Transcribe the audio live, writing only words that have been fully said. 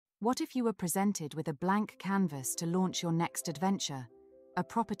What if you were presented with a blank canvas to launch your next adventure? A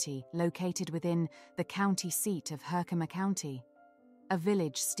property located within the county seat of Herkimer County, a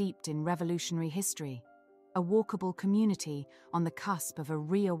village steeped in revolutionary history, a walkable community on the cusp of a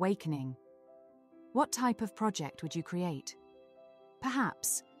reawakening. What type of project would you create?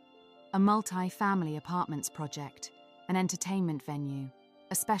 Perhaps a multi-family apartments project, an entertainment venue,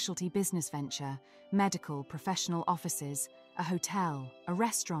 a specialty business venture, medical, professional offices, a hotel, a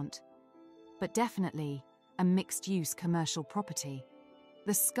restaurant, but definitely a mixed-use commercial property.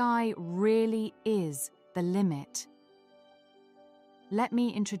 The sky really is the limit. Let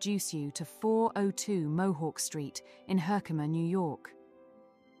me introduce you to 402 Mohawk Street in Herkimer, New York.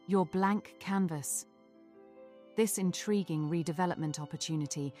 Your blank canvas. This intriguing redevelopment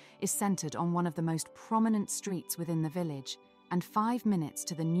opportunity is centered on one of the most prominent streets within the village and 5 minutes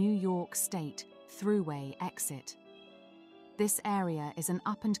to the New York State thruway exit. This area is an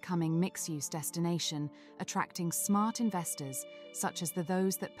up-and-coming mixed-use destination attracting smart investors such as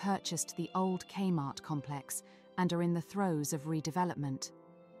those that purchased the old Kmart complex and are in the throes of redevelopment.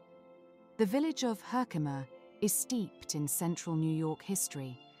 The village of Herkimer is steeped in central New York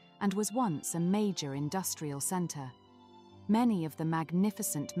history and was once a major industrial center. Many of the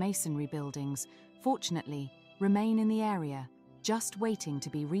magnificent masonry buildings, fortunately, remain in the area, just waiting to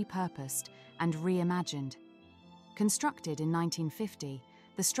be repurposed and reimagined. Constructed in 1950,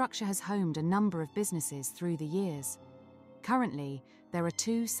 the structure has homed a number of businesses through the years. Currently, there are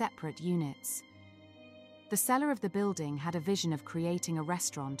 2 separate units. The seller of the building had a vision of creating a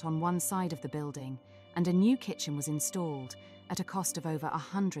restaurant on one side of the building, and a new kitchen was installed at a cost of over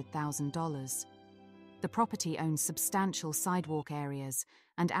 $100,000. The property owns substantial sidewalk areas,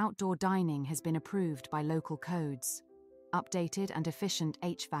 and outdoor dining has been approved by local codes. Updated and efficient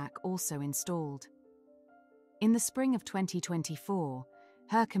HVAC also installed. In the spring of 2024,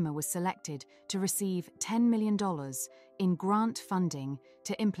 Herkimer was selected to receive $10 million in grant funding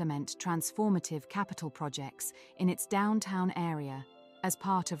to implement transformative capital projects in its downtown area as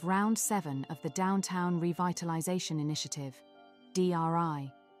part of Round 7 of the Downtown Revitalization Initiative,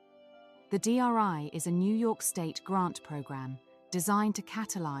 DRI. The DRI is a New York State grant program designed to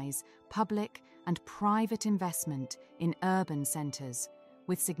catalyze public and private investment in urban centers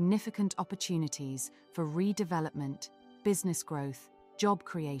with significant opportunities for redevelopment, business growth, job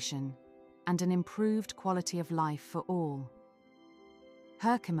creation, and an improved quality of life for all.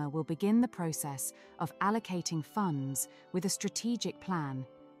 Herkimer will begin the process of allocating funds with a strategic plan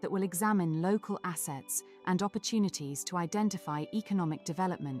that will examine local assets and opportunities to identify economic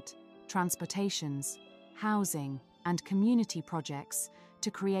development, transportations, housing, and community projects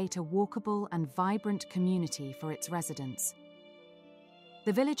to create a walkable and vibrant community for its residents.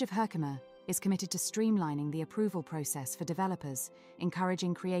 The Village of Herkimer is committed to streamlining the approval process for developers,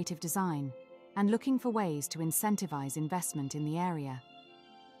 encouraging creative design, and looking for ways to incentivize investment in the area.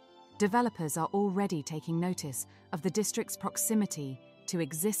 Developers are already taking notice of the district's proximity to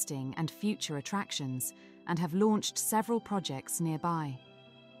existing and future attractions and have launched several projects nearby.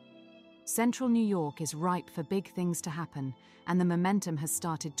 Central New York is ripe for big things to happen, and the momentum has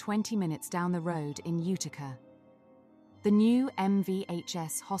started 20 minutes down the road in Utica. The new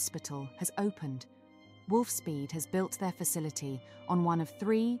MVHS hospital has opened. Wolfspeed has built their facility on one of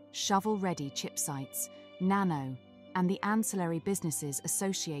 3 shovel-ready chip sites. Nano and the ancillary businesses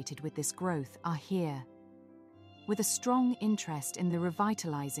associated with this growth are here. With a strong interest in the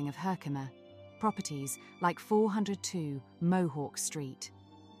revitalizing of Herkimer, properties like 402 Mohawk Street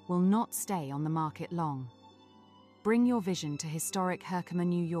will not stay on the market long. Bring your vision to historic Herkimer,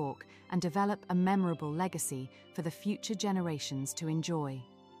 New York, and develop a memorable legacy for the future generations to enjoy.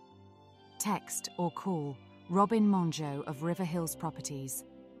 Text or call Robin Mongeau of River Hills Properties,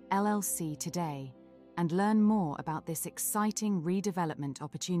 LLC today and learn more about this exciting redevelopment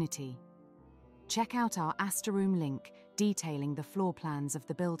opportunity. Check out our Astaroom link detailing the floor plans of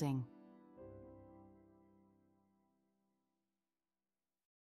the building.